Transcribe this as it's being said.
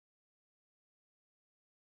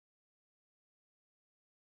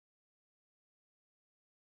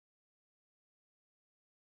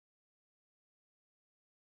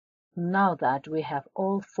Now that we have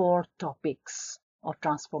all 4 topics of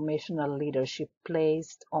transformational leadership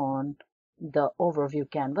placed on the overview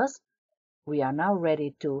canvas, we are now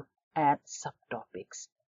ready to add subtopics.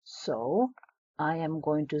 So I am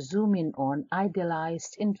going to zoom in on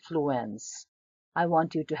idealized influence. I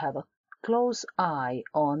want you to have a close eye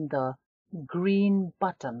on the green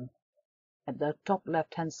button at the top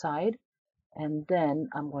left-hand side, and then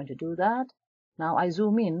I'm going to do that. Now I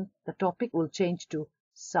zoom in, the topic will change to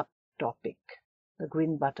subtopic, the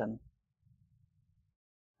green button.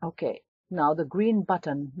 Okay, now the green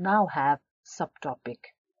button now have subtopic.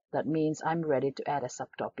 That means I'm ready to add a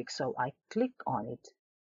subtopic, so I click on it.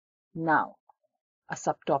 Now a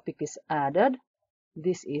subtopic is added.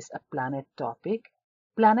 This is a planet topic.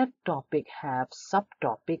 Planet topic have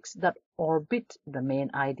subtopics that orbit the main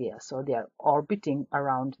idea. So they are orbiting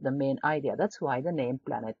around the main idea. That's why the name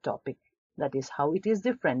planet topic. That is how it is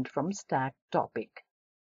different from stack topic.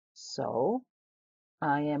 So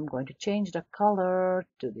I am going to change the color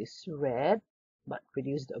to this red, but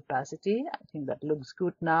reduce the opacity. I think that looks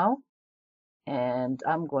good now. And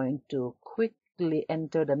I'm going to quickly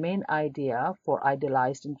enter the main idea for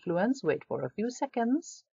idealized influence. Wait for a few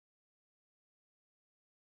seconds.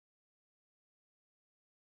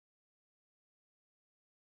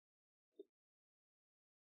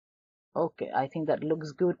 Okay, I think that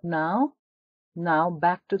looks good now. Now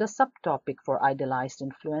back to the subtopic for idealized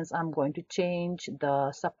influence. I'm going to change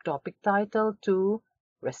the subtopic title to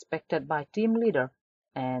Respected by Team Leader,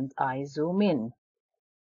 and I zoom in.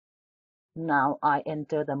 Now I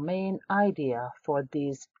enter the main idea for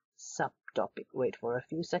this subtopic. Wait for a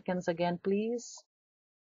few seconds again, please.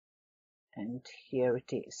 And here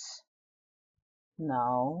it is.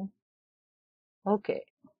 Now, okay.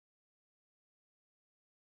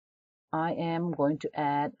 I am going to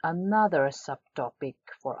add another subtopic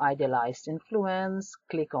for idealized influence.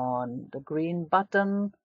 Click on the green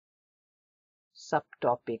button.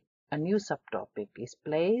 Subtopic. A new subtopic is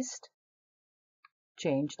placed.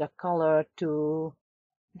 Change the color to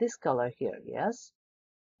this color here, yes.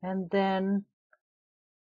 And then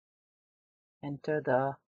enter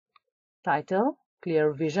the title,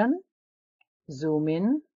 Clear Vision. Zoom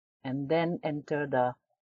in and then enter the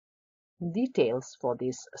details for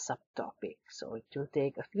this subtopic. So it will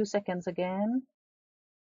take a few seconds again.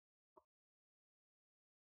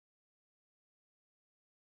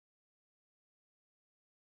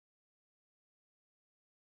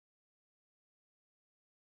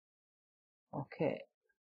 Okay.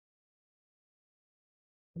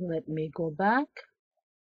 Let me go back.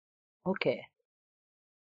 Okay.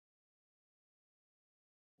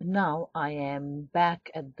 Now I am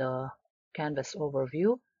back at the Canvas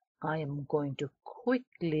overview. I am going to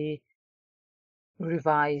quickly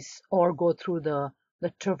revise or go through the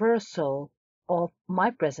traversal of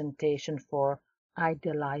my presentation for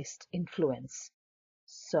idealized influence.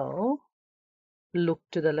 So look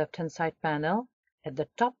to the left-hand side panel. At the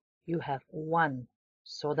top, you have 1.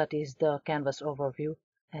 So that is the Canvas overview.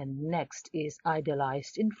 And next is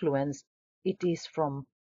idealized influence. It is from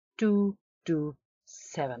 2 to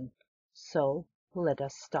 7. So let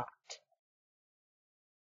us start.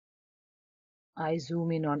 I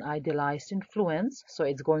zoom in on idealized influence. So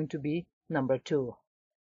it's going to be number 2.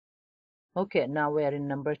 Okay, now we're in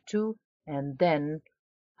number 2. And then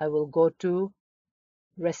I will go to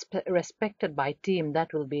respected by team.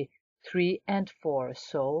 That will be 3 and 4.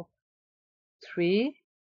 So 3,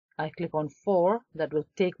 I click on 4, that will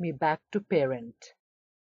take me back to parent.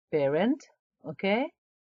 Okay.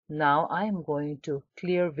 Now I am going to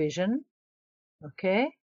clear vision.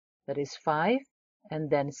 Okay, that is 5, and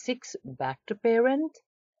then 6 back to parent,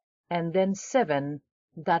 and then 7,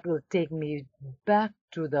 that will take me back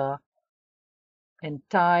to the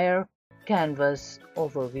entire Canvas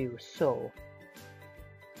overview. So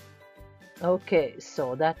okay,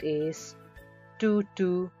 so that is 2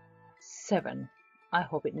 to 7. I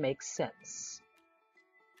hope it makes sense.